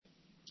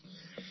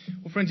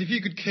Well, friends, if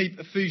you could keep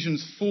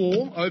Ephesians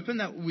 4 open,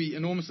 that would be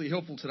enormously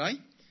helpful today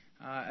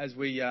as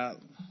we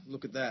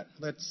look at that.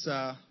 Let's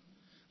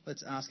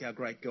ask our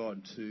great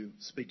God to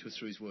speak to us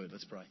through his word.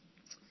 Let's pray.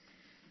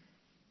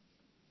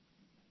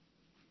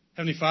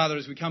 Heavenly Father,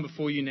 as we come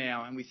before you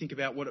now and we think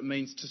about what it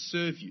means to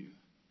serve you,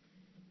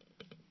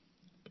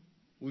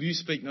 will you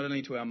speak not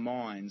only to our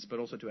minds but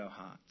also to our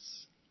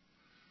hearts?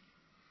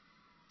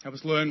 Help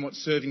us learn what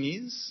serving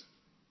is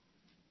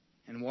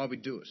and why we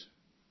do it.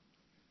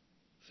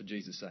 For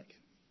Jesus' sake.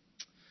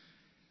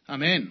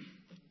 Amen.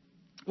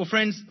 Well,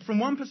 friends, from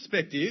one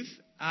perspective,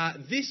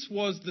 this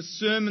was the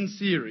sermon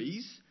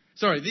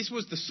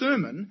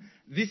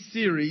this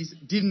series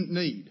didn't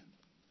need.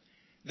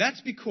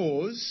 That's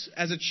because,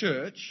 as a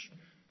church,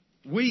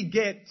 we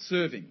get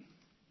serving.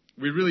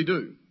 We really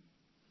do.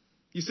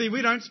 You see,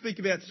 we don't speak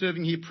about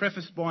serving here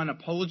prefaced by an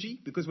apology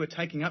because we're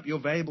taking up your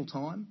valuable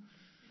time.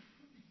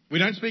 We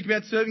don't speak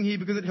about serving here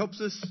because it helps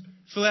us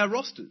fill our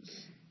rosters.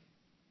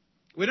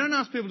 We don't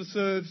ask people to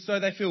serve so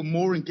they feel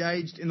more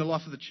engaged in the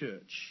life of the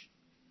church.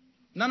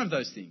 None of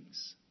those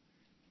things.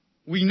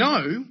 We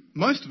know,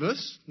 most of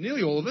us,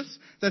 nearly all of us,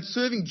 that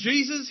serving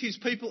Jesus, his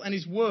people and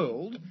his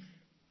world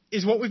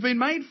is what we've been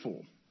made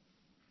for.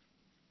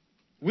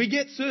 We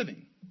get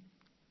serving.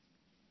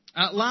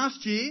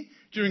 Last year,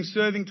 during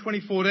Serving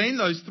 2014,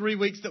 those 3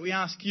 weeks that we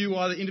ask you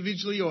either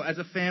individually or as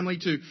a family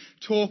to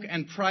talk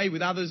and pray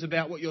with others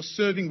about what your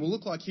serving will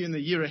look like here in the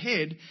year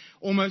ahead,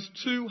 almost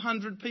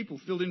 200 people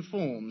filled in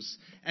forms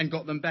and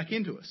got them back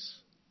into us.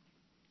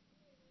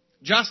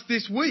 Just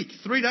this week,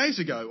 3 days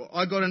ago,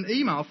 I got an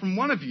email from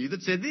one of you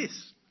that said this.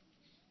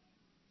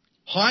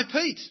 Hi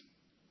Pete.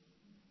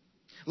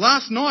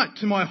 Last night,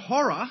 to my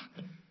horror,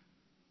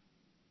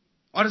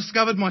 I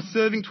discovered my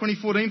Serving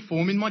 2014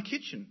 form in my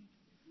kitchen.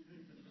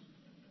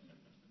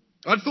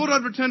 I'd thought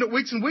I'd returned it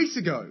weeks and weeks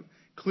ago.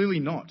 Clearly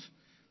not.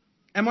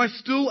 Am I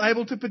still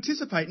able to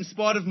participate in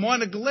spite of my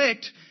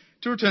neglect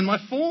to return my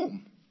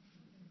form?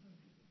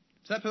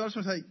 So that person, I just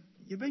want to say,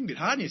 you're being a bit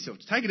hard on yourself.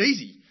 Take it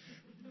easy.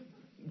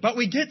 But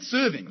we get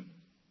serving.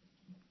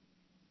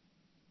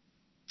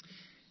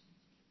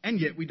 And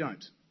yet we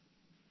don't.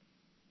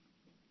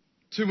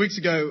 2 weeks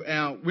ago,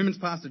 our women's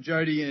pastor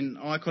Jody and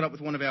I caught up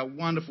with one of our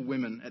wonderful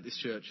women at this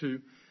church who,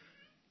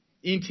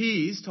 in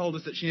tears, told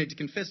us that she needed to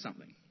confess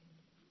something.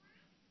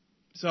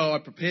 So I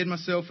prepared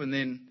myself, and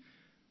then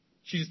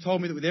she just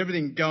told me that with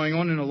everything going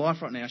on in her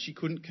life right now, she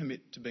couldn't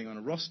commit to being on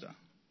a roster.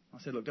 I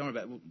said, look, don't worry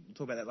about it. We'll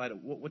talk about that later.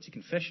 What's your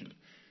confession?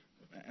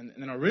 And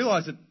then I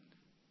realised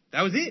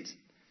that was it.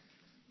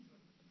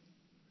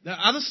 Now,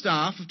 other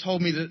staff have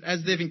told me that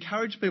as they've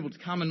encouraged people to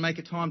come and make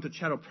a time to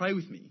chat or pray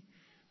with me,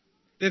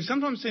 they've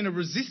sometimes seen a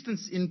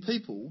resistance in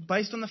people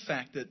based on the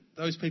fact that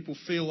those people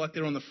feel like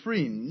they're on the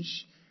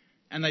fringe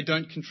and they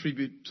don't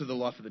contribute to the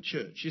life of the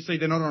church. You see,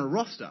 they're not on a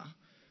roster,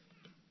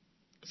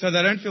 so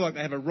they don't feel like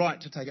they have a right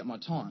to take up my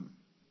time.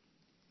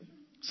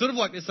 Sort of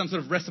like there's some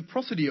sort of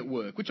reciprocity at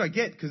work, which I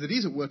get because it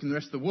is at work in the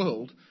rest of the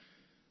world,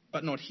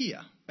 but not here.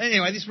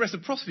 Anyway, this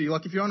reciprocity,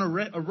 like if you're on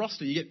a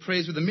roster, you get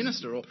prayers with a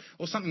minister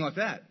or something like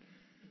that.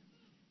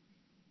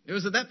 It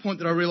was at that point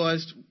that I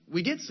realised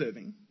we get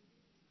serving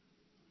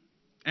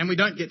and we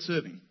don't get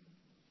serving.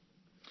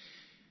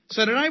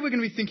 So today we're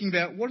going to be thinking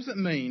about what does it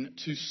mean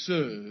to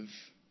serve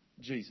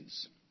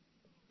Jesus.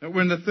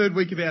 We're in the third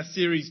week of our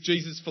series,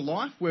 Jesus for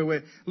Life, where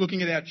we're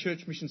looking at our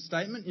church mission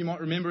statement. You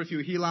might remember if you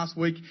were here last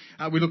week,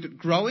 we looked at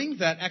growing,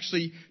 that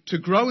actually to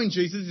grow in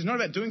Jesus is not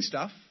about doing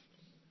stuff.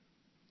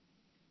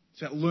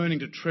 It's about learning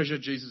to treasure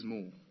Jesus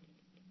more.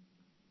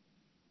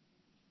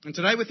 And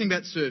today we're thinking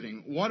about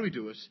serving. Why do we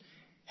do it?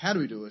 How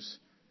do we do it?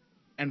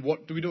 And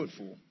what do we do it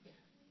for?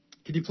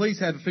 Could you please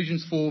have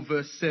Ephesians 4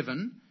 verse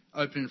 7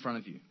 open in front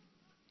of you?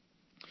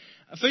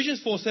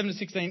 Ephesians 4,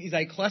 7-16 is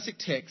a classic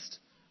text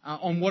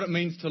on what it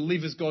means to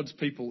live as God's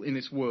people in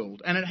this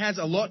world. And it has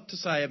a lot to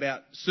say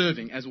about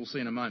serving, as we'll see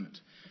in a moment.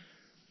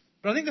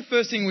 But I think the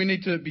first thing we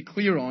need to be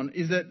clear on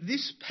is that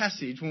this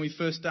passage, when we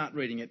first start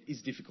reading it,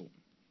 is difficult.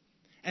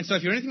 And so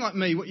if you're anything like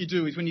me, what you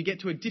do is when you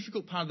get to a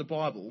difficult part of the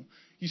Bible,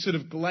 you sort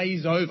of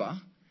glaze over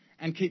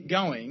and keep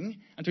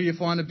going until you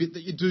find a bit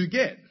that you do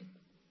get.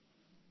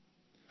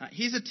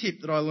 Here's a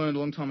tip that I learned a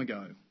long time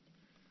ago.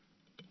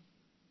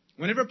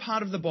 Whenever a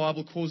part of the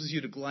Bible causes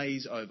you to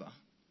glaze over,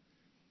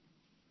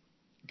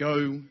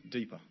 go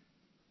deeper.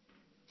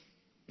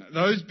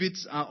 Those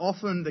bits are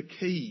often the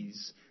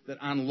keys that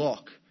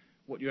unlock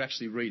what you're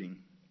actually reading.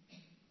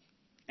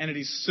 And it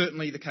is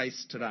certainly the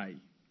case today.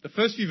 The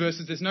first few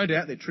verses, there's no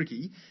doubt they're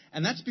tricky,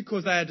 and that's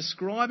because they are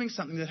describing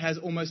something that has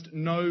almost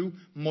no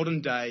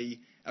modern day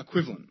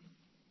equivalent.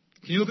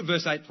 Can you look at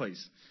verse 8,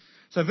 please?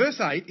 So verse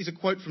 8 is a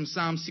quote from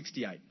Psalm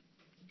 68.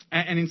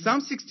 And in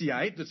Psalm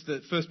 68, that's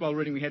the first Bible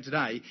reading we had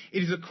today,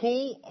 it is a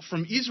call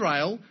from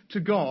Israel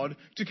to God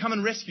to come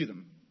and rescue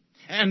them.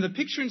 And the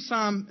picture in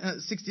Psalm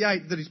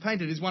 68 that is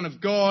painted is one of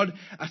God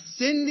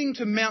ascending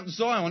to Mount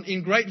Zion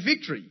in great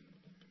victory.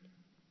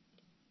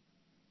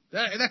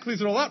 That clears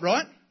it all up,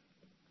 right?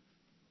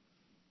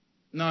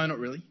 No, not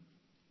really.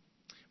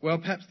 Well,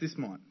 perhaps this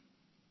might.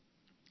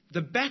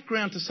 The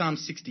background to Psalm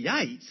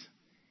 68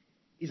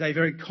 is a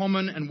very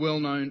common and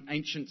well-known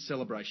ancient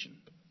celebration.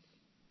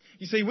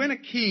 You see, when a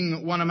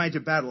king won a major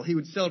battle, he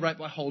would celebrate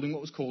by holding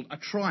what was called a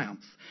triumph.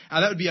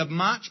 That would be a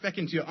march back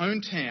into your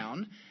own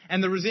town,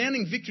 and the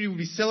resounding victory would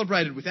be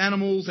celebrated with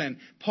animals and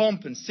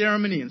pomp and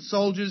ceremony and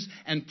soldiers,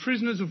 and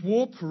prisoners of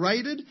war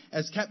paraded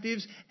as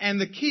captives, and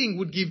the king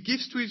would give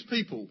gifts to his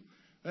people.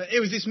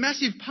 It was this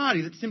massive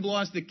party that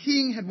symbolised the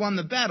king had won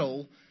the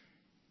battle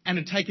and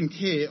had taken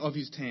care of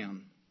his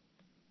town,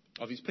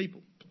 of his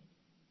people.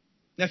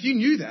 Now, if you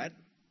knew that,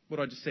 what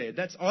I just said,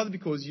 that's either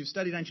because you've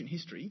studied ancient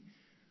history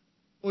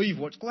or you've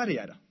watched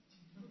Gladiator.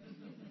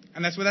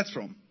 And that's where that's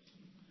from.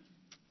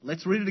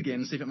 Let's read it again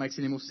and see if it makes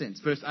any more sense.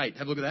 Verse 8,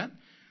 have a look at that.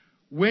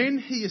 When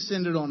he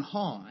ascended on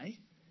high,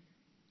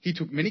 he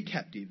took many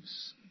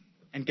captives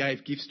and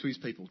gave gifts to his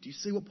people. Do you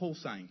see what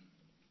Paul's saying?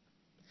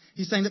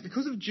 He's saying that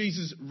because of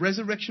Jesus'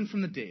 resurrection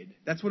from the dead,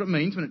 that's what it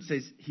means when it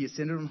says he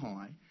ascended on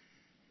high.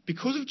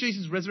 Because of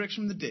Jesus'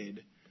 resurrection from the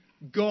dead,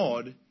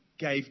 God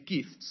gave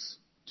gifts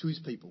to his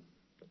people.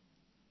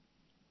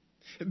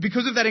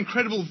 Because of that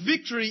incredible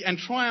victory and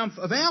triumph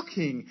of our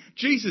King,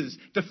 Jesus,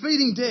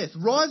 defeating death,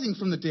 rising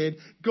from the dead,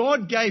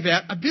 God gave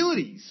out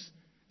abilities,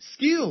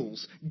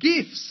 skills,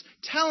 gifts,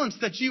 talents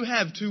that you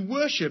have to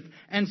worship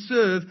and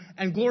serve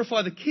and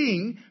glorify the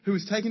King who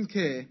has taken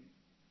care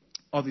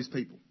of his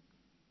people.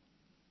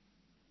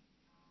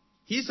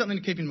 Here's something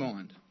to keep in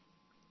mind.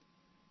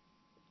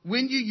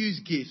 When you use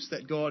gifts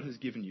that God has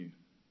given you,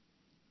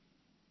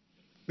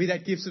 be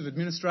that gifts of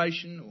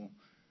administration or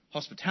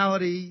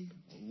hospitality,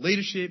 or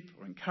leadership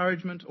or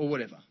encouragement or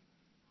whatever,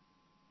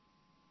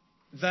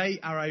 they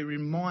are a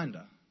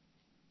reminder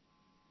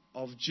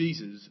of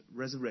Jesus'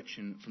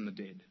 resurrection from the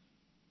dead.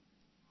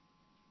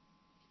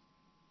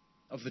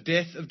 Of the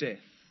death of death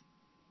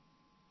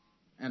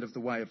and of the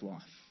way of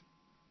life.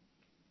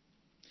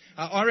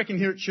 I reckon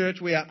here at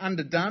church we are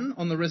underdone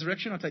on the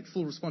resurrection. I take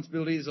full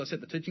responsibility as I set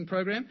the teaching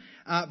program.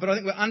 But I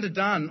think we're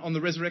underdone on the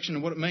resurrection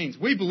and what it means.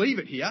 We believe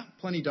it here.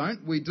 Plenty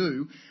don't. We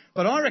do.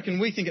 But I reckon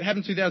we think it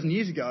happened 2,000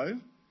 years ago.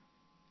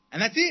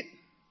 And that's it.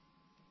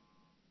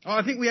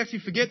 I think we actually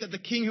forget that the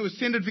King who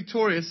ascended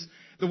victorious,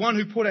 the one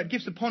who poured out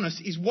gifts upon us,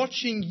 is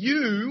watching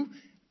you,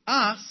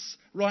 us,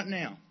 right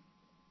now.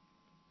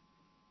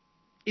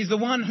 Is the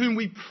one whom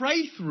we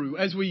pray through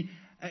as we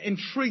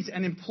entreat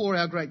and implore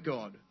our great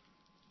God.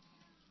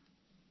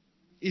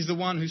 Is the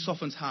one who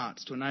softens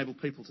hearts to enable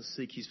people to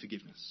seek his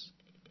forgiveness.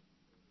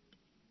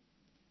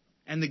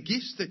 And the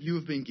gifts that you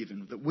have been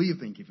given, that we have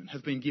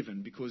been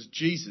given because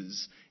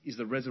Jesus is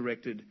the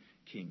resurrected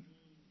King.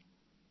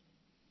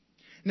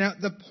 Now,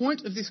 the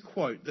point of this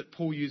quote that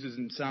Paul uses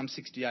in Psalm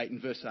 68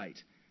 and verse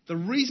 8, the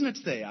reason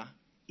it's there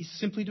is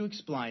simply to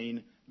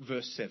explain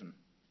verse 7.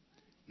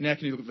 Now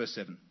can you look at verse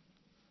 7?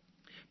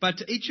 But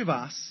to each of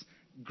us,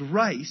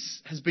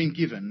 grace has been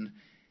given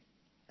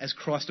as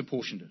Christ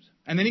apportioned it.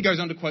 And then he goes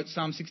on to quote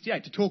Psalm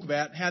 68 to talk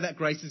about how that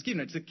grace is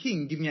given. It's the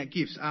King giving out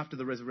gifts after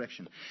the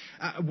resurrection.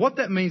 What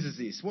that means is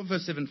this. What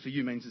verse 7 for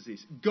you means is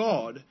this.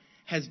 God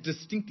has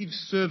distinctive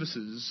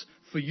services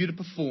for you to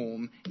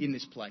perform in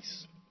this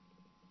place.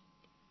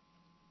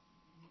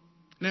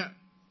 Now,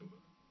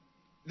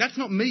 that's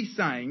not me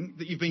saying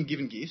that you've been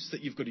given gifts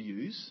that you've got to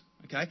use.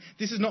 Okay?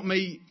 This is not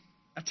me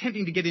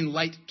attempting to get in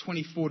late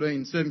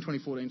 2014, serving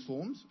 2014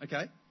 forms.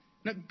 Okay?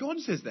 No, God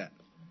says that.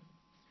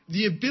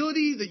 The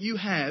ability that you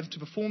have to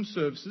perform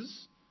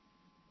services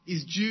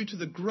is due to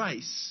the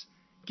grace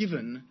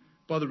given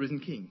by the risen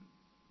King.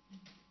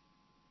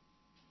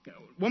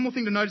 One more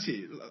thing to notice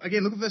here.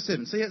 Again, look at verse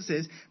 7. See how it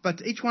says, but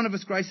to each one of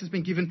us grace has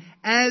been given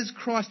as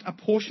Christ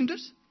apportioned it.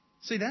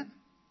 See that?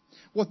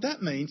 What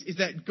that means is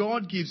that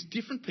God gives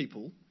different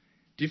people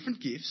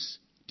different gifts,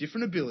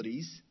 different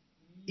abilities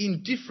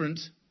in different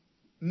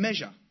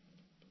measure.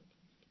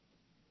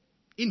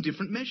 In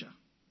different measure.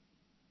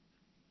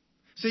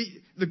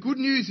 See, the good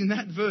news in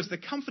that verse, the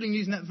comforting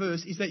news in that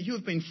verse is that you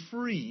have been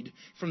freed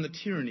from the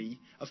tyranny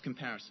of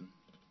comparison.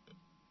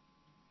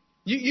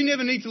 You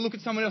never need to look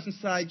at someone else and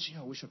say, gee,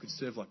 I wish I could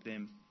serve like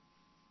them.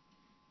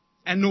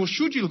 And nor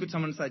should you look at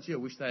someone and say, gee, I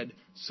wish they'd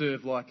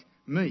serve like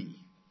me.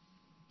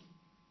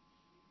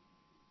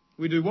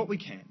 We do what we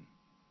can,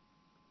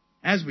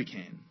 as we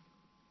can,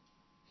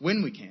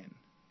 when we can,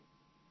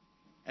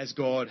 as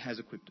God has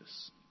equipped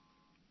us.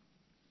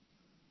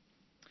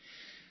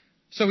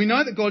 So we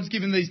know that God's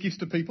given these gifts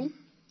to people.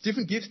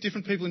 Different gifts,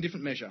 different people in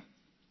different measure.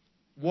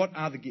 What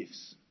are the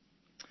gifts?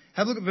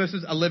 Have a look at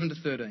verses 11 to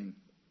 13.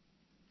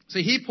 So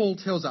here Paul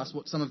tells us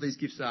what some of these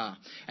gifts are.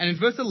 And in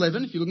verse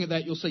 11, if you're looking at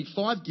that, you'll see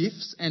 5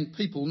 gifts and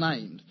people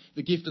named.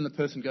 The gift and the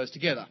person goes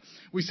together.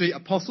 We see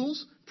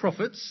apostles,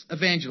 prophets,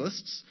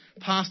 evangelists,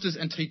 pastors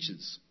and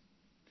teachers.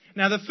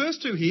 Now the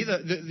first two here,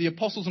 the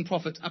apostles and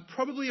prophets, are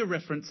probably a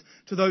reference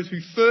to those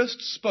who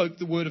first spoke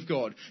the word of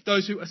God.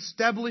 Those who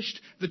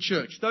established the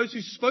church. Those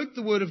who spoke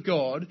the word of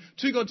God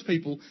to God's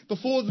people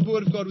before the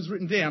word of God was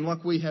written down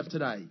like we have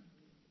today.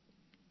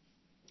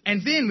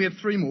 And then we have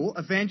 3 more,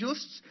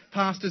 evangelists,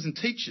 pastors and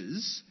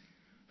teachers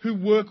who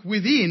work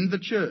within the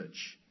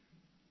church.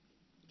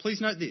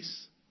 Please note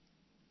this.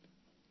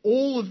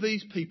 All of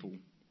these people,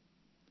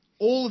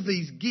 all of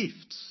these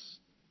gifts,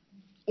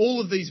 all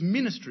of these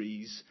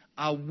ministries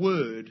are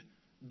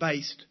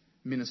word-based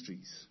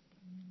ministries.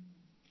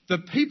 The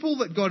people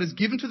that God has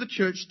given to the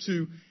church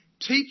to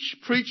teach,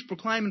 preach,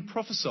 proclaim and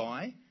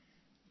prophesy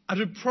are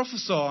to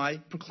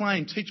prophesy,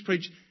 proclaim, teach,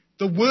 preach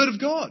the word of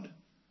God,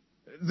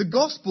 the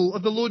gospel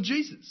of the Lord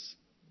Jesus.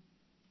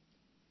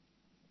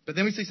 But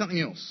then we see something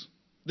else.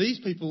 These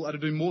people are to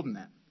do more than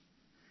that.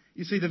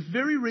 You see, the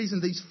very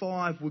reason these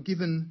 5 were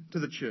given to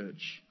the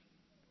church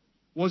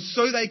was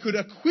so they could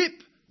equip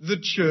the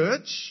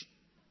church,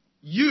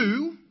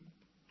 you,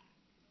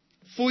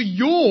 for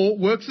your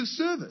works of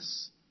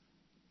service.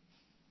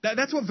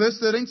 That's what verse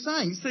 13 is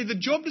saying. You see, the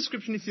job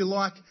description, if you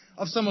like,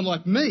 of someone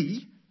like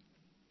me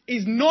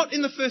is not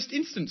in the first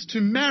instance to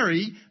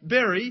marry,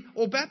 bury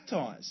or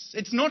baptise.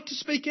 It's not to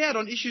speak out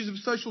on issues of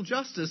social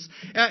justice.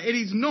 It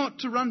is not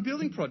to run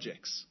building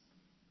projects.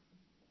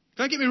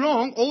 Don't get me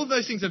wrong, all of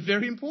those things are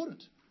very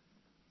important.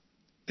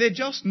 They're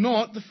just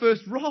not the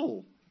first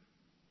role.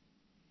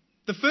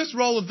 The first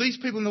role of these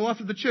people in the life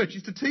of the church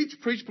is to teach,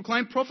 preach,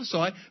 proclaim,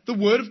 prophesy the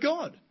word of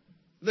God,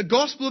 the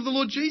gospel of the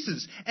Lord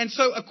Jesus. And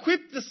so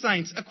equip the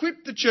saints,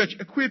 equip the church,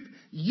 equip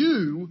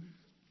you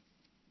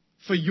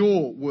for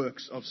your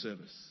works of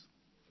service.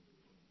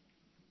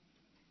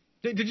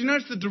 Did you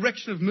notice the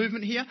direction of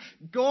movement here?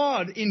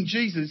 God in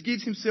Jesus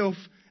gives himself,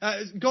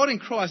 God in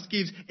Christ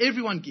gives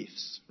everyone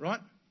gifts, right?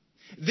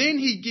 Then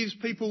he gives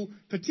people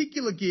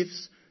particular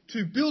gifts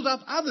to build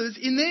up others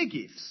in their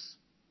gifts.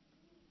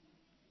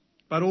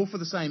 But all for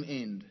the same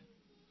end.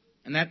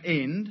 And that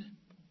end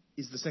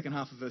is the second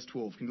half of verse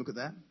 12. Can you look at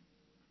that?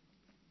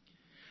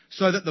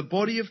 So that the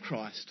body of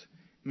Christ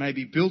may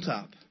be built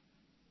up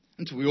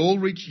until we all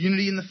reach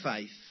unity in the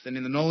faith and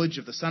in the knowledge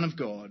of the Son of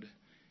God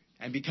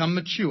and become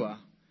mature,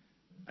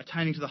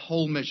 attaining to the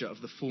whole measure of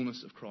the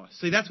fullness of Christ.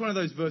 See, that's one of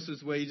those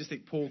verses where you just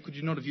think, Paul, could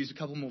you not have used a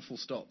couple more full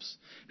stops?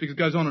 Because it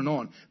goes on and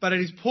on. But it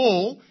is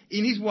Paul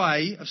in his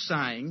way of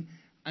saying,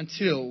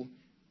 until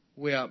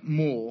we are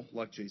more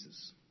like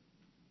Jesus.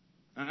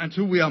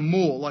 Until we are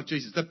more like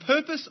Jesus. The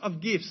purpose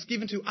of gifts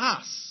given to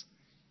us,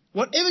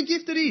 whatever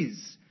gift it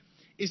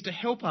is to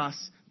help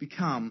us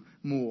become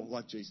more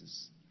like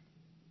Jesus.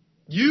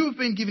 You have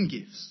been given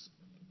gifts.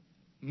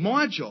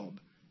 My job,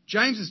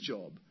 James's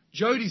job,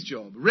 Jodie's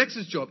job,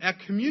 Rex's job, our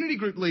community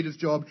group leader's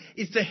job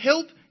is to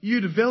help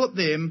you develop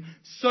them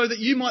so that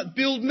you might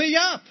build me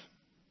up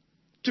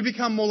to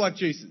become more like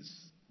Jesus.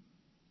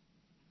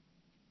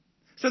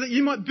 So that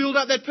you might build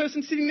up that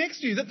person sitting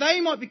next to you, that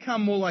they might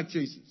become more like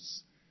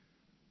Jesus.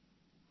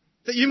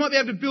 That you might be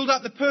able to build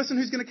up the person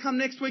who's going to come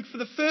next week for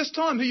the first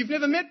time, who you've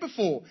never met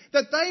before,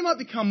 that they might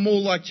become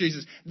more like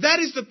Jesus. That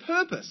is the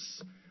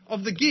purpose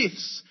of the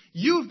gifts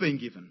you have been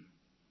given.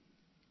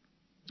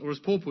 Or as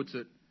Paul puts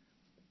it,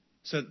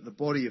 so that the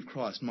body of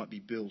Christ might be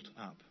built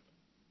up.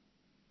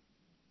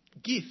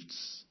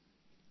 Gifts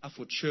are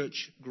for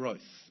church growth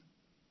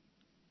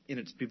in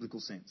its biblical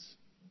sense.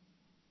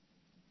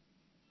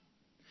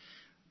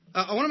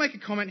 I want to make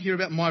a comment here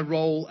about my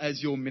role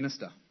as your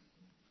minister.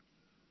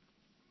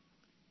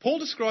 Paul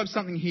describes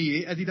something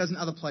here, as he does in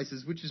other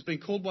places, which has been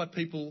called by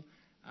people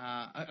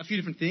a few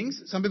different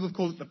things. Some people have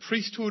called it the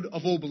priesthood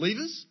of all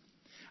believers.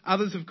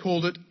 Others have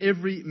called it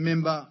every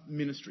member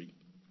ministry.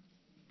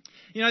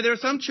 You know, there are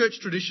some church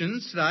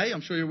traditions today,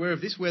 I'm sure you're aware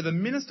of this, where the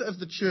minister of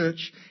the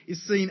church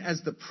is seen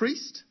as the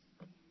priest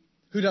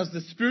who does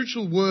the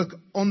spiritual work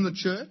on the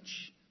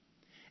church,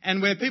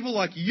 and where people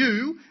like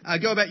you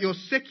go about your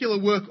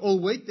secular work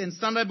all week, then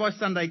Sunday by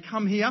Sunday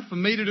come here for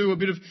me to do a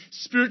bit of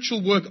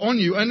spiritual work on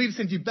you, only to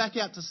send you back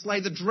out to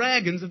slay the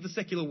dragons of the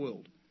secular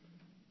world.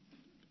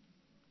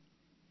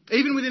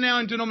 Even within our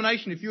own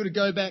denomination, if you were to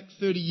go back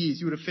 30 years,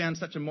 you would have found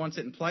such a mindset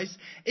in place.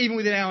 Even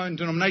within our own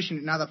denomination,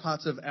 in other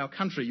parts of our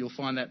country, you'll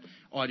find that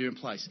idea in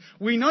place.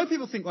 We know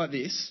people think like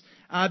this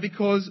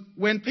because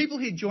when people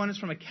here join us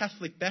from a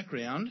Catholic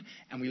background,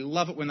 and we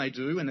love it when they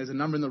do, and there's a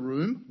number in the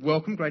room,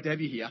 welcome, great to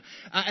have you here,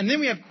 and then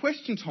we have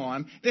question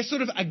time, they're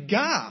sort of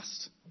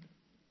aghast.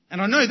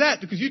 And I know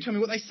that because you tell me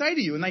what they say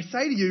to you, and they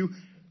say to you,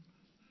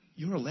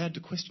 you're allowed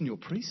to question your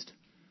priest?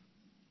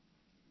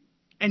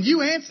 And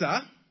you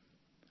answer,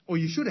 or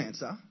you should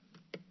answer,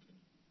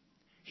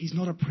 he's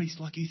not a priest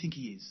like you think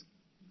he is.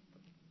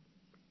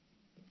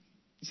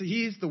 So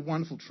here's the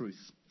wonderful truth.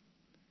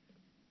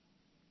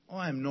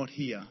 I am not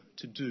here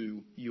to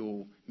do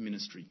your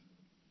ministry.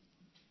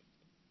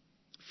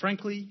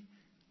 Frankly,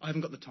 I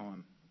haven't got the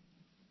time.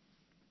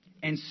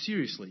 And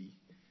seriously,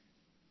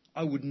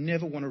 I would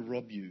never want to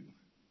rob you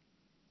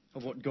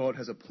of what God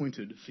has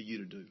appointed for you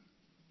to do.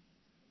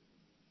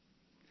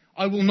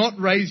 I will not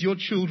raise your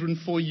children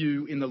for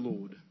you in the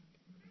Lord.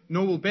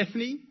 Nor will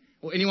Bethany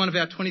or any one of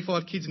our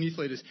 25 kids and youth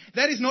leaders.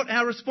 That is not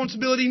our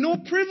responsibility nor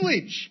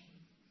privilege.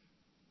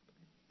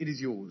 It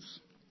is yours.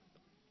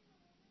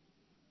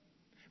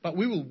 But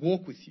we will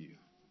walk with you,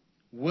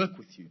 work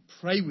with you,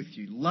 pray with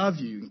you, love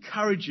you,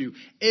 encourage you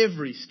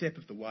every step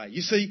of the way.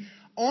 You see,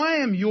 I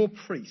am your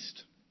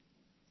priest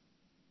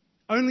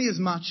only as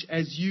much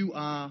as you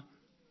are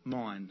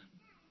mine.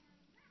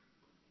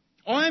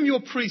 I am your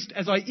priest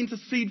as I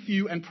intercede for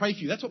you and pray for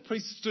you. That's what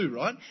priests do,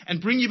 right?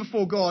 And bring you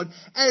before God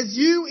as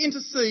you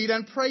intercede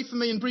and pray for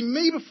me and bring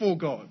me before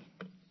God.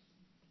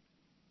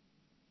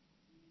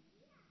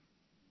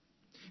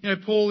 You know,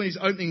 Paul in his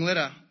opening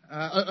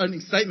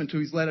statement to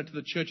his letter to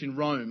the church in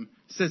Rome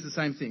says the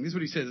same thing. This is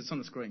what he says. It's on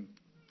the screen.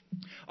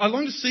 I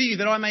long to see you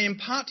that I may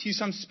impart to you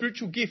some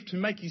spiritual gift to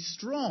make you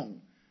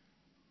strong.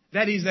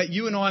 That is, that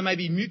you and I may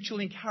be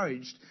mutually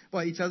encouraged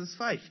by each other's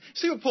faith.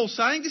 See what Paul's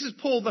saying? This is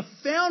Paul, the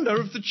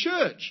founder of the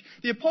church,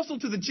 the apostle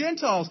to the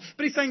Gentiles.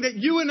 But he's saying that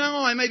you and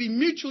I may be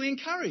mutually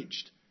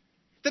encouraged.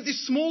 That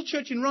this small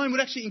church in Rome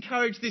would actually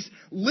encourage this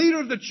leader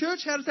of the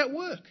church. How does that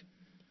work?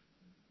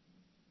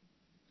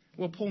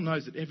 Well, Paul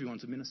knows that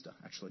everyone's a minister,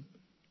 actually.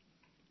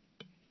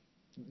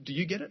 Do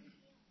you get it?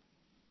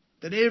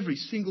 That every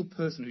single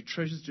person who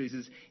treasures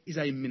Jesus is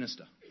a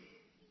minister.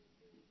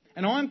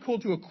 And I'm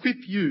called to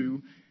equip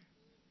you.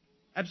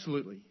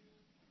 Absolutely.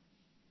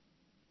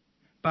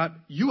 But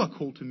you are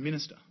called to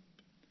minister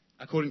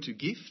according to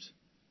gift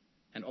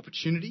and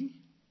opportunity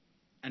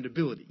and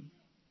ability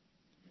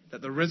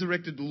that the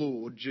resurrected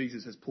Lord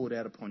Jesus has poured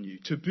out upon you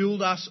to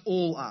build us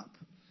all up.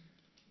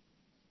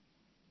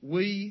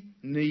 We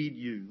need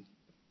you.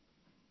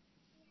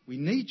 We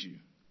need you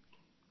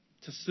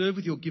to serve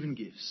with your given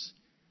gifts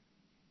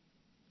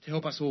to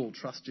help us all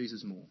trust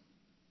Jesus more.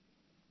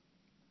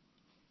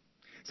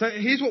 So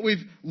here's what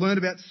we've learned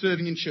about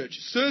serving in church.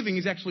 Serving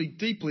is actually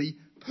deeply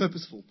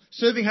purposeful.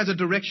 Serving has a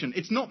direction.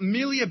 It's not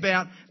merely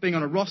about being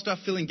on a roster,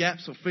 filling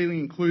gaps or feeling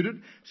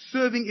included.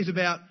 Serving is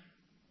about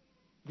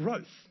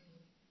growth.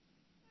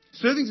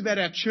 Serving is about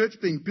our church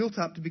being built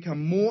up to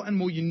become more and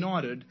more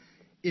united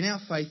in our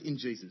faith in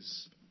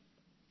Jesus.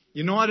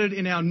 United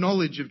in our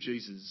knowledge of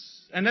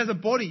Jesus. And as a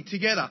body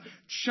together,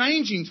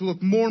 changing to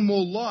look more and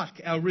more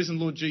like our risen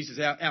Lord Jesus,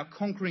 our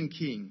conquering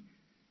King.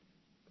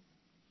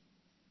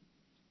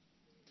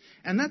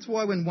 And that's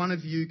why when one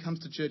of you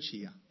comes to church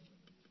here,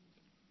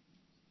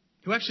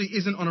 who actually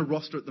isn't on a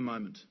roster at the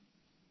moment,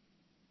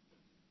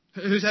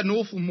 who's had an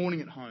awful morning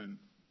at home,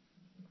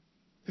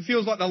 who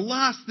feels like the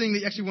last thing that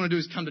you actually want to do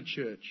is come to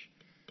church,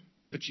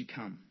 but you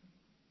come.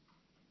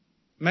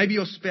 Maybe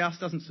your spouse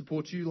doesn't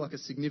support you like a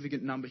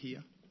significant number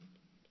here.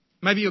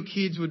 Maybe your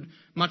kids would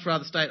much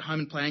rather stay at home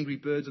and play Angry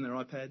Birds on their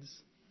iPads.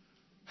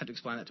 Had to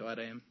explain that to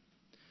Adam.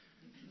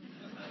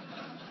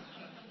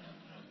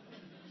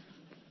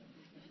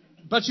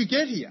 But you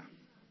get here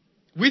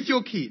with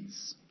your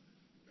kids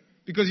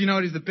because you know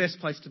it is the best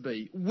place to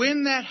be.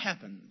 When that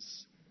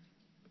happens,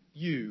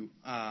 you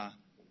are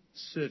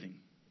serving.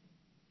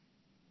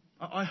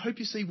 I hope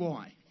you see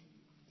why.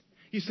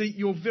 You see,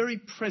 your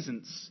very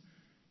presence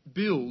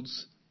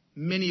builds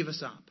many of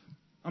us up.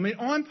 I mean,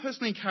 I'm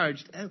personally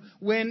encouraged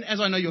when,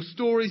 as I know your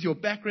stories, your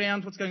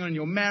background, what's going on in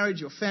your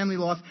marriage, your family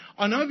life,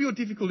 I know of your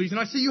difficulties and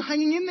I see you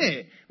hanging in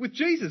there with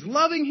Jesus,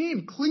 loving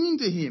Him, clinging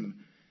to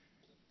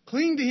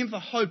Him for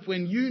hope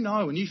when you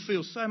know and you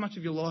feel so much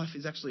of your life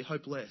is actually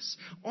hopeless.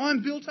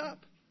 I'm built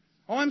up.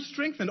 I'm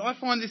strengthened. I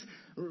find this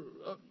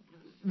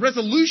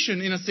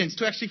resolution, in a sense,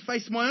 to actually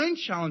face my own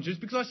challenges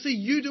because I see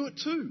you do it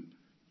too.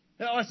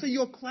 I see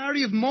your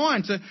clarity of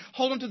mind to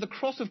hold on to the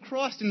cross of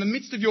Christ in the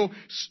midst of your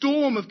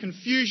storm of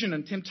confusion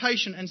and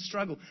temptation and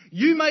struggle.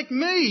 You make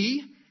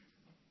me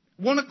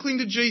want to cling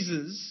to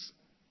Jesus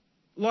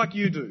like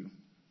you do.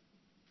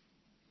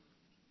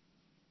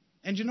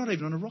 And you're not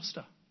even on a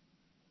roster.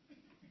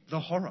 The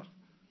horror.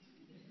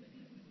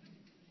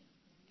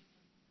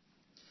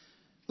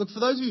 Look,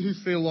 for those of you who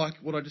feel like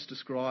what I just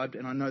described,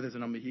 and I know there's a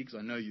number here because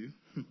I know you,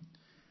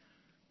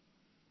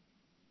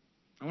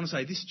 I want to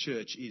say this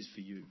church is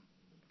for you.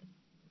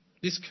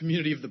 This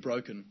community of the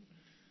broken,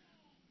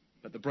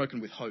 but the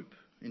broken with hope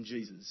in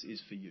Jesus,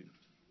 is for you.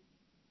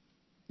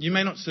 You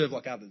may not serve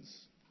like others,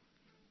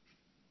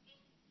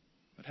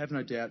 but have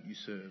no doubt you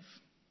serve.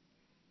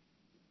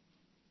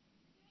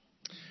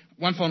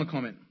 One final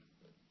comment.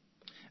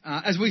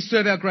 As we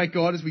serve our great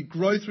God, as we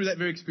grow through that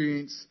very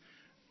experience,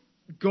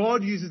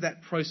 God uses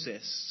that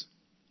process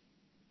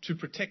to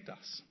protect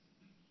us.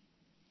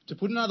 To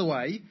put another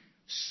way,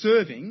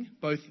 serving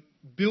both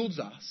builds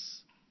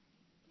us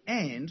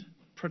and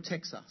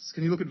protects us.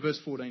 Can you look at verse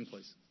 14,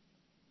 please?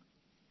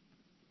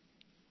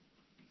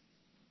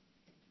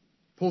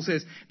 Paul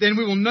says, "Then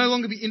we will no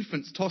longer be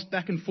infants tossed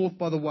back and forth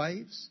by the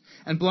waves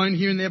and blown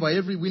here and there by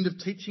every wind of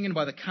teaching and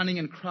by the cunning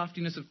and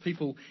craftiness of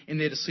people in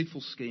their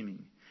deceitful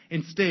scheming.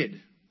 Instead,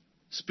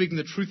 speaking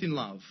the truth in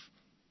love,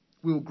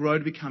 we will grow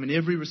to become in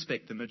every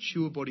respect the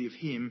mature body of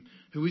Him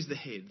who is the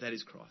head, that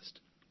is Christ.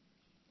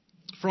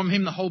 From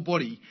Him the whole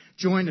body,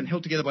 joined and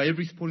held together by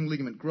every supporting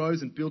ligament,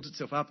 grows and builds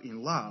itself up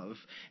in love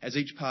as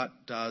each part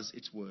does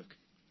its work."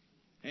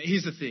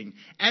 Here's the thing.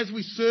 As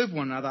we serve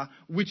one another,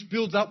 which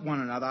builds up one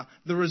another,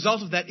 the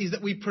result of that is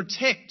that we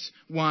protect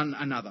one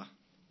another.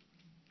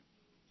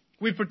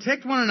 We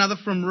protect one another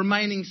from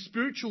remaining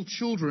spiritual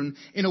children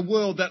in a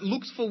world that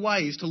looks for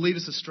ways to lead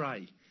us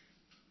astray.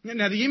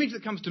 Now, the image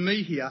that comes to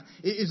me here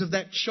is of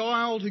that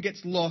child who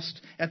gets lost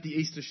at the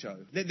Easter show.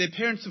 Their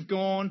parents have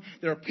gone,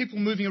 there are people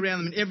moving around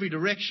them in every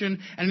direction,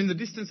 and in the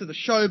distance are the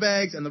show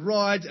bags and the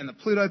rides and the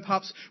Pluto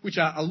pups, which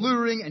are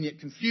alluring and yet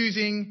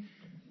confusing.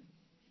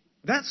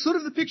 That's sort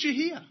of the picture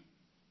here.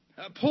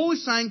 Paul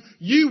is saying,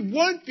 you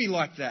won't be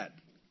like that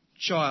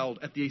child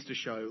at the Easter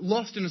show,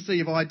 lost in a sea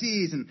of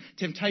ideas and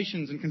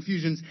temptations and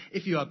confusions,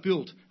 if you are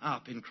built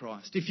up in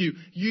Christ, if you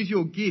use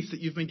your gifts that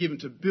you've been given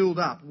to build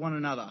up one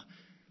another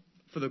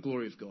for the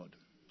glory of God.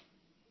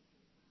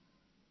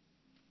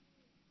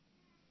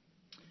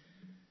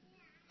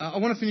 I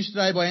want to finish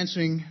today by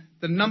answering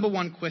the number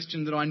one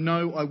question that I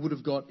know I would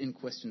have got in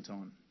question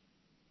time.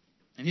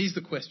 And here's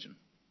the question.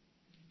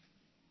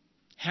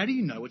 How do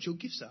you know what your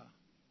gifts are?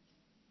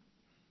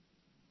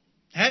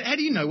 How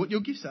do you know what your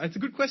gifts are? It's a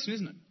good question,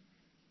 isn't it?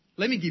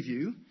 Let me give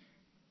you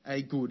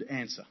a good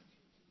answer.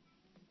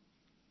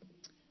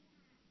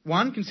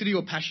 1, consider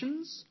your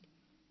passions.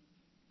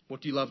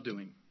 What do you love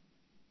doing?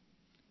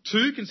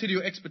 2, consider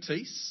your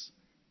expertise.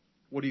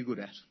 What are you good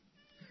at?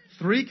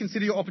 3,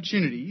 consider your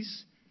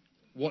opportunities.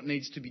 What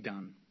needs to be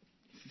done?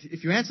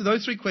 If you answer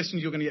those 3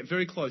 questions, you're going to get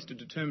very close to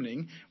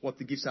determining what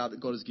the gifts are that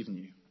God has given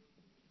you.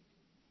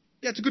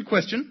 Yeah, it's a good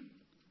question.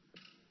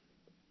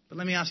 But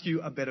let me ask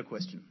you a better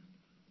question.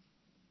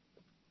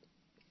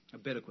 A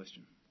better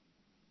question.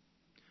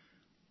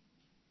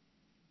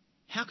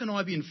 How can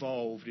I be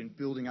involved in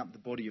building up the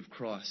body of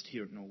Christ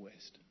here at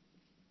Norwest?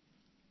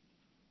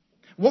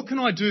 What can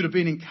I do to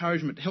be an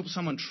encouragement, to help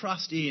someone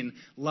trust in,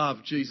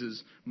 love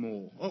Jesus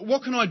more?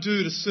 What can I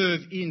do to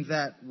serve in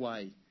that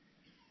way?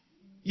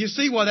 You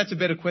see why that's a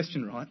better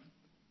question, right?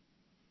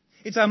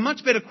 It's a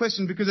much better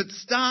question because it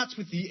starts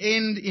with the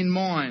end in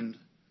mind.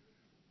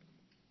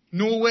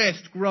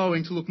 Norwest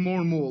growing to look more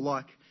and more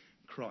like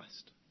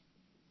Christ.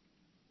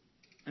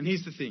 And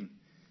here's the thing.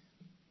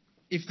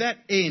 If that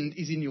end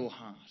is in your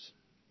heart,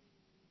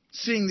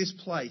 seeing this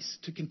place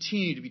to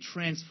continue to be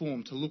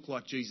transformed, to look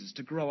like Jesus,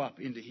 to grow up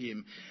into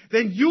Him,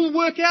 then you'll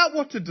work out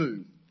what to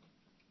do.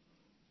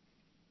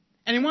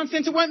 And in one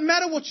sense, it won't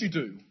matter what you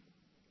do.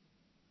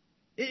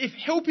 If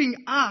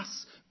helping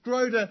us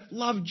grow to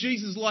love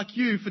Jesus like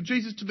you, for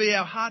Jesus to be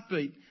our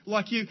heartbeat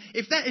like you,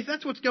 if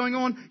that's what's going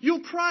on,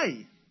 you'll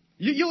pray.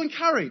 You'll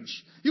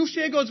encourage. You'll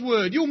share God's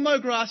word. You'll mow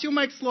grass. You'll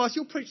make slice.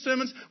 You'll preach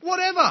sermons.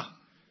 Whatever.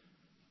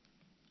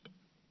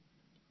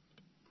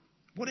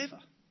 Whatever.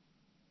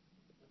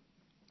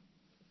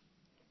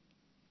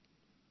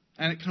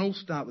 And it can all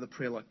start with a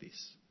prayer like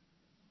this.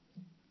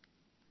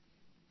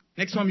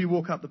 Next time you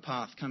walk up the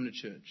path, come to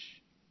church.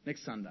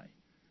 Next Sunday.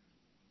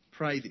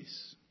 Pray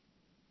this.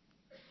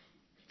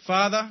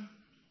 Father,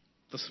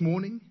 this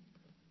morning,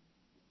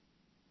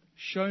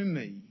 show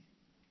me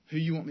who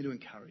you want me to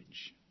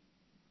encourage,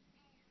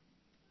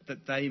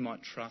 that they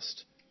might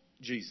trust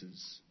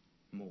Jesus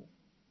more.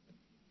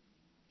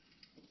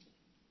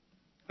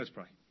 Let's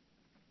pray.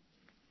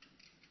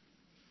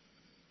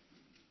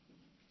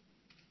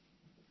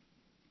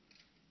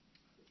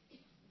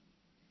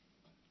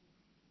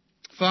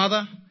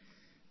 Father,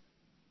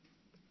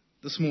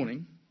 this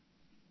morning,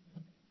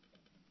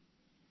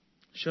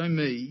 show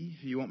me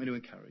who you want me to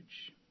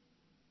encourage,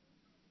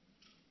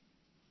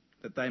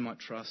 that they might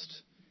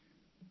trust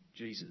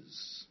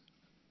Jesus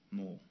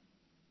more.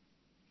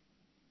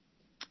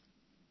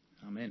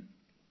 Amen.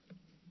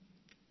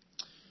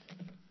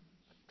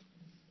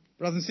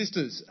 Brothers and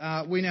sisters,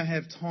 we now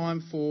have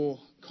time for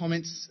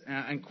comments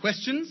and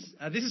questions.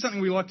 This is something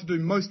we like to do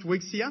most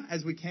weeks here,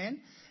 as we can.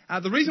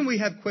 The reason we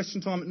have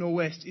question time at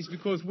Norwest is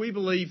because we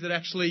believe that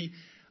actually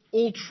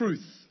all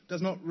truth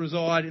does not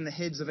reside in the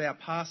heads of our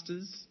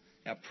pastors,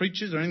 our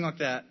preachers, or anything like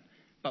that,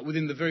 but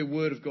within the very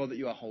word of God that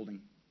you are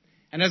holding.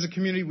 And as a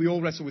community, we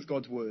all wrestle with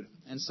God's word.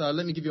 And so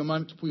let me give you a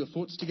moment to pull your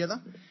thoughts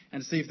together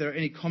and see if there are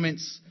any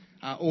comments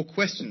or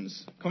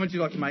questions. Comments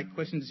you'd like to make,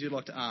 questions you'd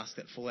like to ask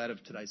that fall out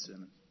of today's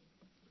sermon.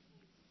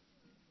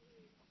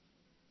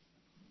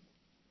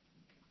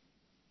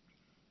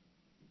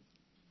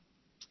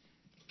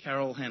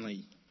 Carol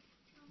Hanley.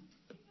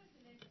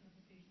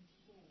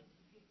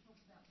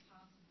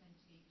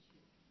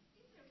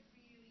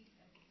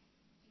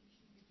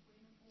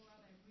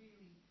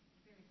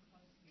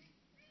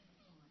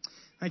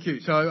 Thank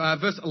you. So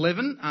verse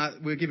 11,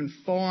 we're given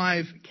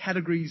 5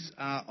 categories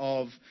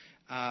of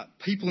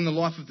people in the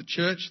life of the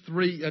church.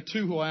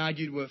 2 who I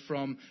argued were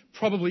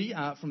probably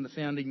from the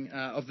founding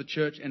of the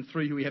church, and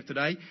 3 who we have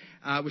today,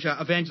 which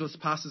are evangelists,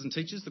 pastors and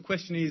teachers. The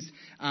question is,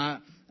 are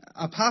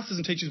pastors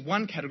and teachers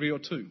one category or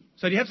 2?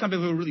 So do you have some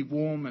people who are really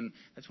warm and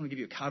they just want to give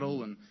you a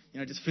cuddle and,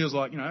 it just feels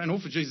like, and all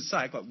for Jesus'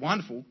 sake, like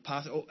wonderful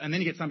pastor, and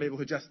then you get some people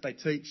who they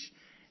teach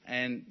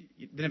and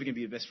they're never going to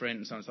be your best friend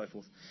and so on and so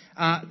forth.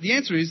 The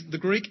answer is the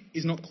Greek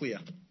is not clear.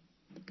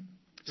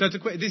 So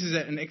this is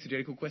an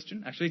exegetical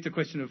question, actually. It's a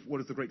question of what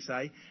does the Greek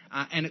say,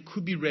 and it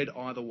could be read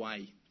either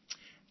way.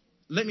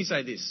 Let me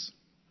say this.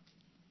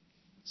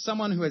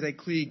 Someone who has a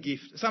clear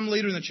gift, some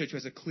leader in the church who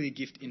has a clear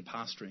gift in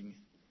pastoring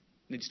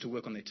needs to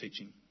work on their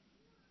teaching.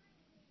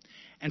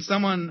 And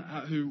someone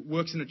who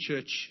works in a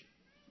church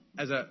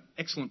as an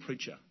excellent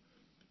preacher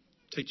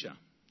teacher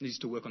needs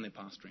to work on their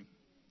pastoring.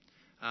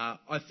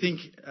 I think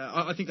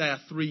they are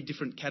three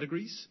different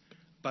categories,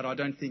 but I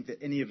don't think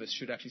that any of us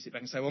should actually sit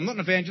back and say, well, I'm not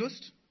an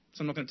evangelist,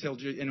 so I'm not going to tell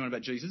anyone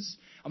about Jesus.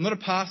 I'm not a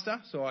pastor,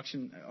 so I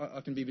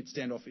can be a bit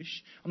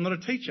standoffish. I'm not a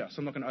teacher, so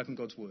I'm not going to open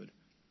God's word.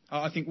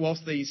 I think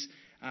whilst these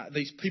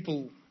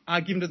people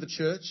are given to the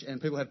church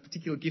and people have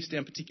particular gifts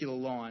down particular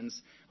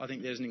lines, I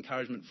think there's an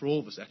encouragement for all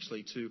of us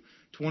actually to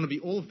want to be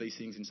all of these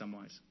things in some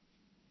ways.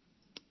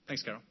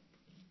 Thanks, Carol.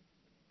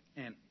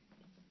 Anne.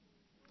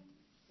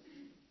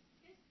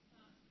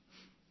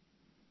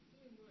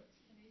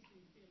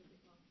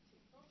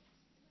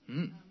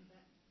 Mm.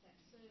 That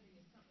serving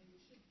is something we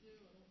should do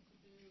and ought to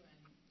do and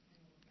all of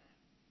that.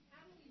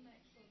 How do we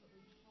make sure that we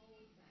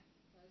hold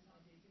those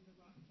ideas in the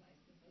right place,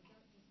 that they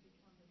don't just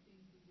become the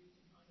things we do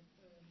to kind of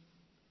earn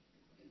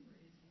whatever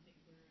it is we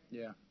think we're earning?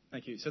 Yeah,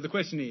 thank you. So the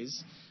question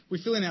is,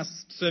 we fill in our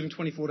Serving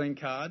 2014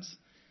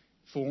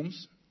 forms,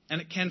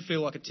 and it can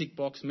feel like a tick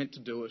box meant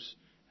to do it.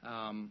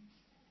 How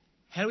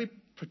do we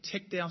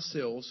protect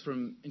ourselves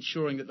from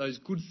ensuring that those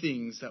good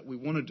things that we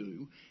want to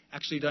do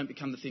actually don't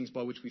become the things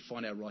by which we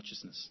find our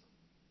righteousness,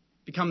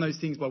 become those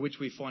things by which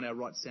we find our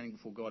right standing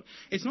before God?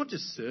 It's not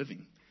just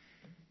serving.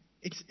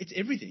 It's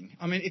everything.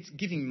 I mean, it's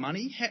giving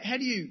money. How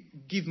do you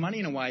give money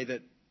in a way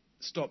that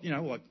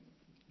like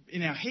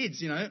in our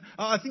heads,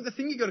 I think the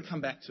thing you've got to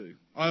come back to,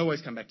 I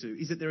always come back to,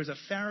 is that there is a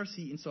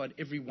Pharisee inside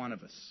every one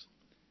of us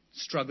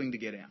struggling to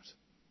get out.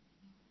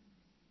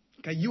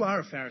 Okay, you are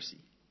a Pharisee.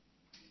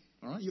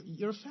 All right,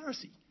 you're a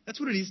Pharisee. That's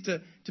what it is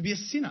to be a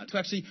sinner, to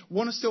actually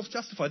want to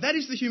self-justify. That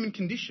is the human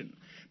condition.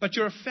 But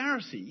you're a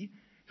Pharisee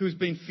who has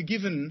been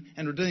forgiven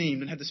and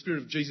redeemed and had the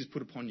Spirit of Jesus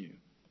put upon you.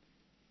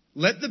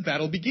 Let the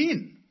battle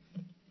begin.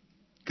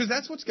 Because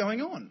that's what's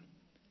going on.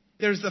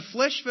 There is the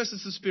flesh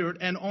versus the Spirit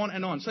and on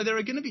and on. So there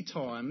are going to be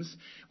times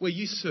where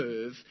you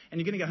serve and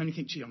you're going to go home and you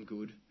think, gee, I'm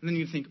good. And then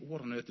you think, what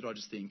on earth did I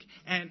just think?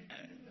 And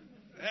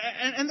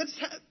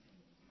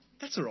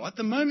that's all right.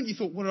 The moment you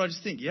thought, what did I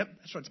just think? Yep,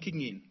 that's right, it's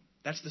kicking in.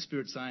 That's the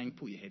Spirit saying,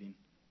 pull your head in.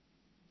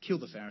 Kill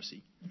the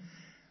Pharisee.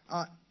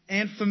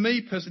 And for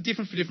me personally,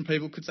 different for different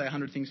people, could say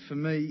 100 things. For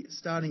me,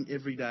 starting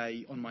every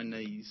day on my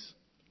knees,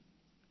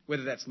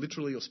 whether that's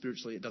literally or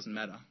spiritually, it doesn't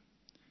matter.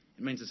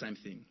 It means the same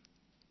thing.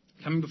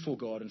 Coming before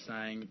God and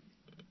saying,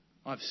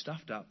 I've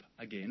stuffed up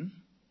again.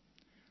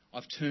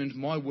 I've turned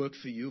my work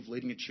for you of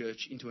leading a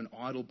church into an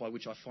idol by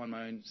which I find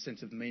my own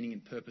sense of meaning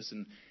and purpose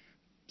and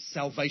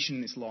salvation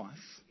in this life.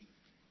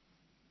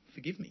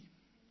 Forgive me.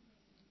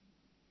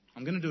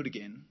 I'm going to do it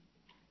again,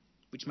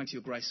 which makes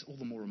your grace all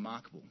the more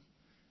remarkable.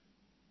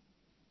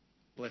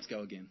 But let's go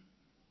again.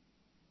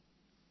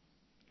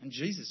 And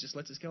Jesus just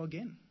lets us go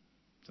again.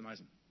 It's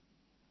amazing.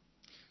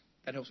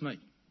 That helps me.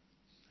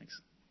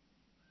 Thanks.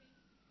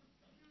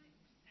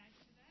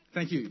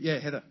 Thank you. Yeah,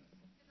 Heather.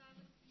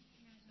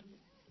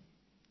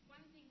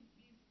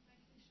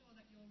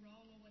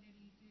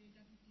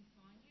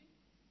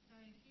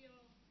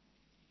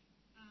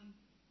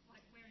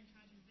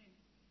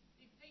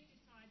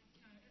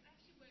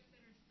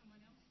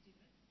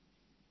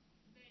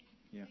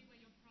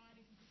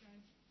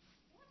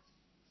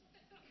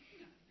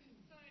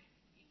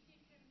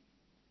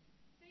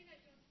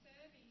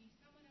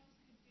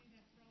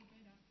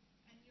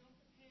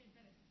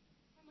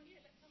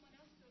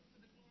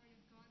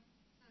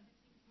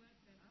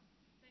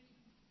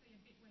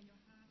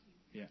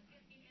 Yeah.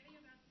 In any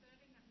of our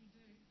serving that we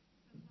do,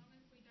 as long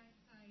as we don't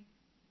say,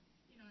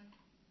 don't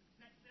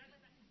let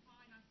that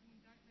define us and we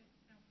don't let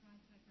our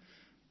pride take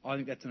over. I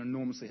think that's an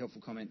enormously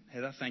helpful comment,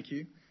 Heather. Thank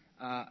you.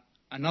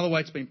 Another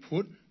way it's been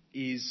put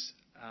is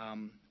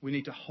we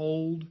need to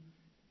hold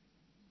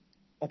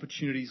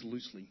opportunities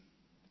loosely.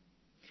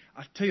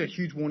 I tell you a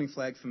huge warning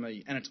flag for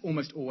me, and it's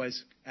almost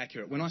always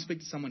accurate. When I speak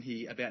to someone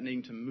here about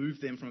needing to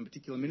move them from a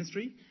particular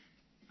ministry,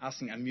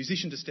 asking a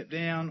musician to step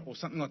down or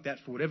something like that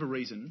for whatever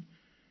reason,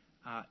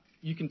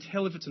 you can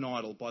tell if it's an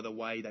idol by the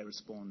way they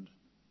respond.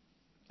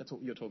 That's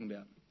what you're talking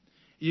about.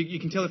 You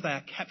can tell if they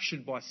are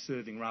captured by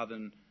serving rather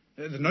than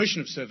the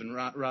notion of serving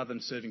rather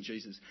than serving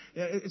Jesus.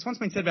 It's once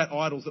been said about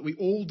idols that we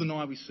all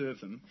deny we serve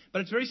them,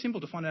 but it's very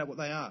simple to find out what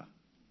they are.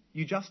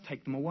 You just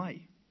take them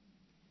away.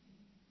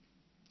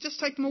 Just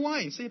take them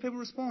away and see how people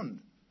respond.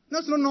 No,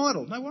 it's not an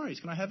idol. No worries.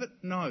 Can I have it?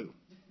 No.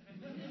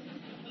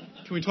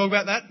 Can we talk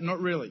about that? Not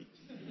really.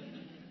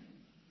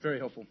 Very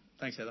helpful.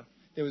 Thanks, Heather.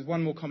 There was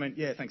one more comment.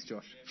 Yeah, thanks,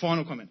 Josh.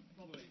 Final comment.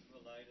 Probably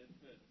related,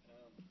 but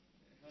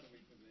how do we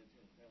prevent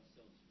ourselves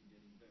from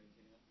getting burnt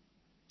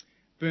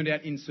out? Burned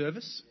out in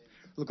service?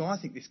 Look, I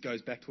think this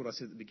goes back to what I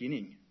said at the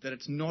beginning, that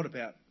it's not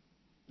about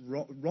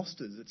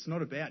rosters. It's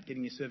not about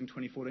getting your Serving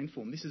 2014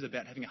 form. This is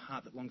about having a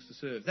heart that longs to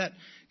serve. That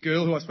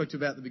girl who I spoke to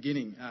about at the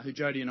beginning, who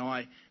Jody and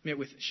I met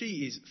with,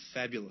 she is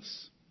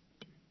fabulous.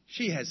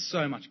 She has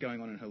so much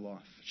going on in her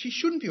life. She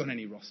shouldn't be on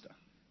any roster,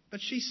 but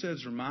she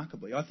serves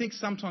remarkably. I think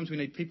sometimes we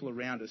need people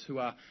around us who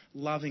are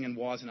loving and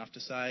wise enough to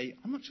say,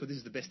 I'm not sure this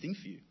is the best thing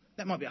for you.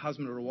 That might be a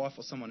husband or a wife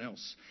or someone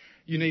else.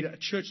 You need a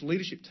church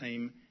leadership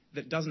team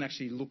that doesn't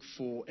actually look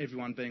for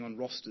everyone being on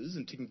rosters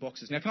and ticking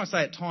boxes. Now, can I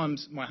say at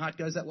times my heart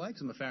goes that way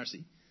because I'm a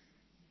Pharisee?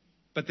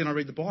 But then I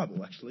read the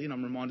Bible, actually, and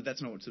I'm reminded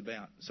that's not what it's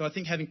about. So I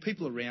think having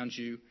people around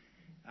you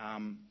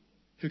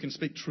who can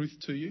speak truth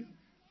to you,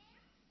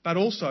 but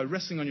also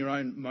wrestling on your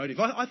own motive.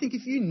 I think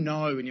if you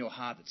know in your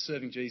heart that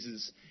serving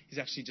Jesus is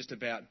actually just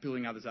about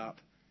building others up,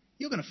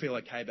 you're going to feel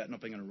okay about not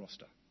being on a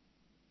roster.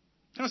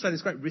 Can I say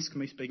there's great risk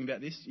me speaking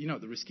about this? You know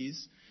what the risk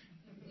is.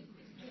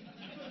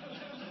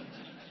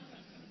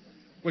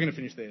 We're going to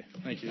finish there.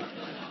 Thank you.